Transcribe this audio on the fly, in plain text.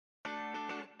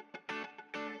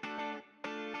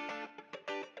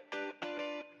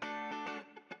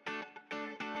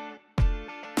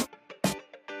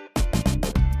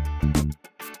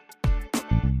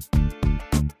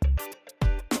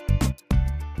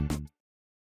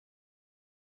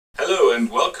and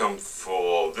welcome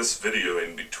for this video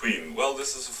in between. Well,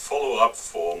 this is a follow-up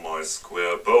for my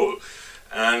square bowl,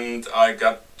 and I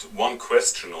got one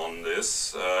question on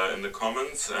this in the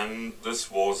comments, and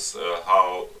this was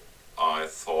how I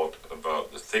thought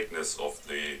about the thickness of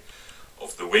the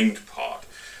winged part.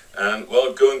 And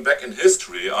well, going back in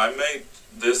history, I made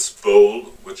this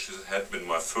bowl, which had been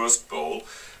my first bowl,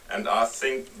 and I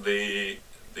think the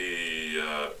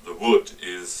wood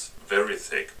is very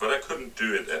thick, but I couldn't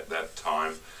do it at that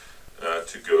time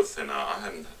to go thinner.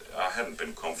 I hadn't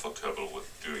been comfortable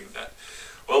with doing that.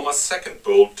 Well, my second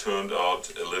bowl turned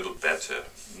out a little better.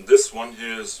 This one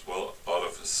here is, well, out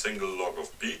of a single log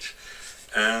of beech,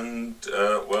 and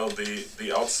well,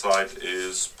 the outside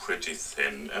is pretty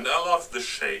thin, and I love the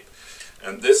shape.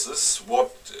 And this is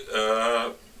what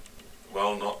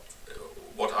well, not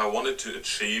what I wanted to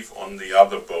achieve on the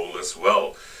other bowl as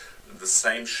well. The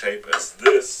same shape as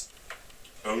this,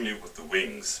 only with the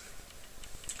wings.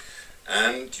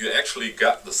 And you actually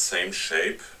got the same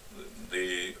shape,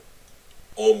 the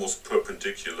almost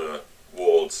perpendicular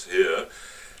walls here,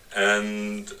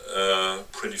 and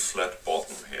pretty flat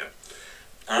bottom here.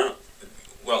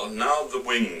 Well, now the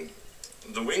wing.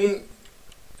 The wing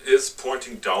is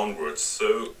pointing downwards,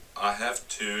 so I have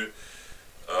to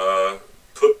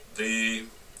put the,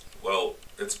 well,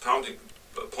 it's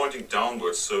pointing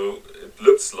downwards, so it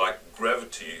looks like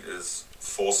gravity is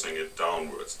forcing it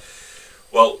downwards.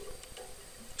 Well,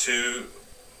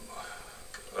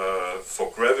 for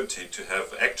gravity to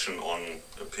have action on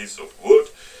a piece of wood,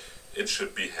 it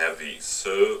should be heavy.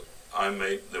 So I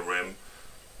made the rim,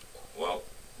 well,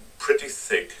 pretty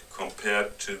thick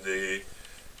compared to the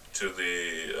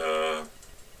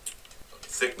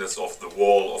thickness of the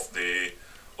wall of the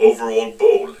overall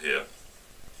bowl here,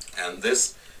 and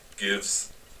this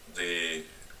gives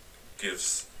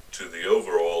to the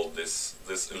overall this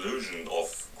illusion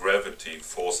of gravity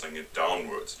forcing it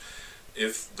downwards.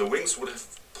 If the wings would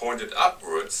have pointed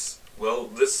upwards, well,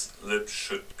 this lip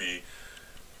should be,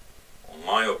 in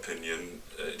my opinion,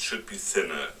 it should be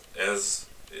thinner, as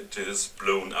it is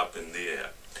blown up in the air.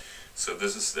 So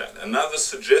this is that. Another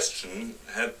suggestion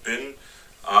had been,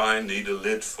 I need a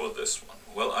lid for this one.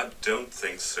 Well, I don't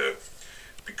think so,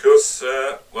 because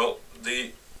well,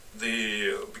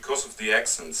 because of the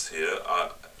accents here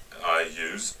I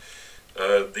used,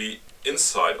 the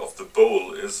inside of the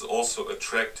bowl is also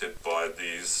attracted by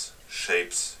these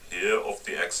shapes here of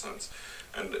the accents.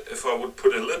 And if I would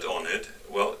put a lid on it,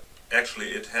 well, actually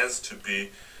it has to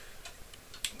be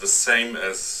the same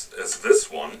as this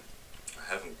one.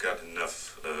 I haven't got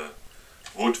enough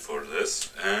wood for this,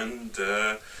 and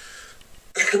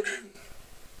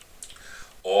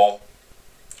or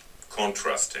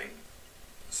contrasting,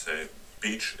 say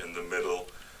beech in the middle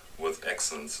with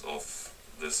accents of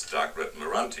this dark red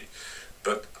Meranti,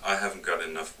 but I haven't got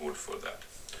enough wood for that.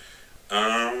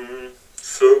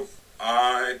 So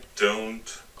I don't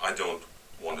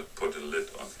want to put a lid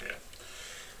on here.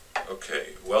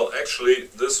 Okay, well, actually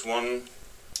this one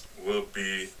will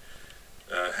be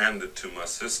handed to my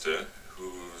sister,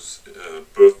 whose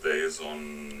birthday is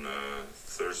on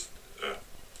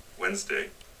Wednesday,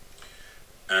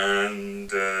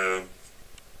 and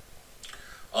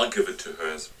I'll give it to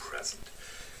her as a present.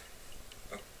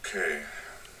 Okay,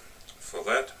 for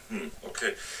that,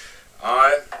 okay,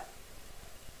 I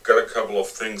got a couple of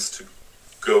things to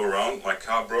go around. My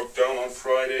car broke down on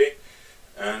Friday,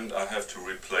 and I have to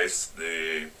replace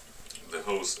the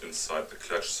hose inside the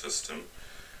clutch system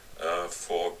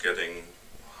for getting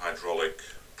hydraulic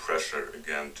pressure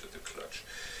again to the clutch.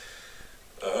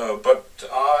 But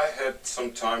I had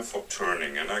some time for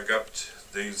turning, and I got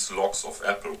these logs of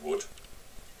apple wood,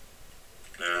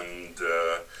 and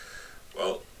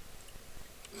well,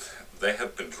 they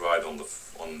had been dried on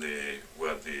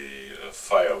where the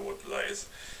firewood lays,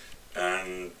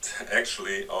 and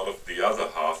actually out of the other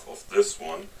half of this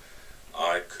one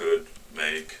I could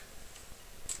make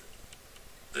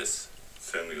this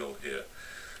finial here.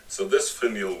 So this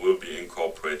finial will be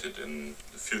incorporated in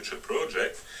the future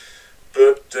project,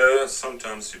 but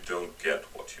sometimes you don't get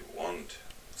what you want.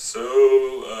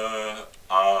 So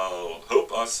I'll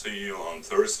hope I'll see you on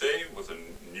Thursday with a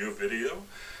new video,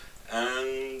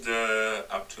 and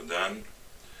up to then,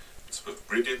 it's with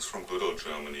greetings from good old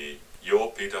Germany,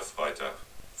 your Peter Freitag.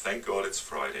 Thank God it's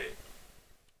Friday.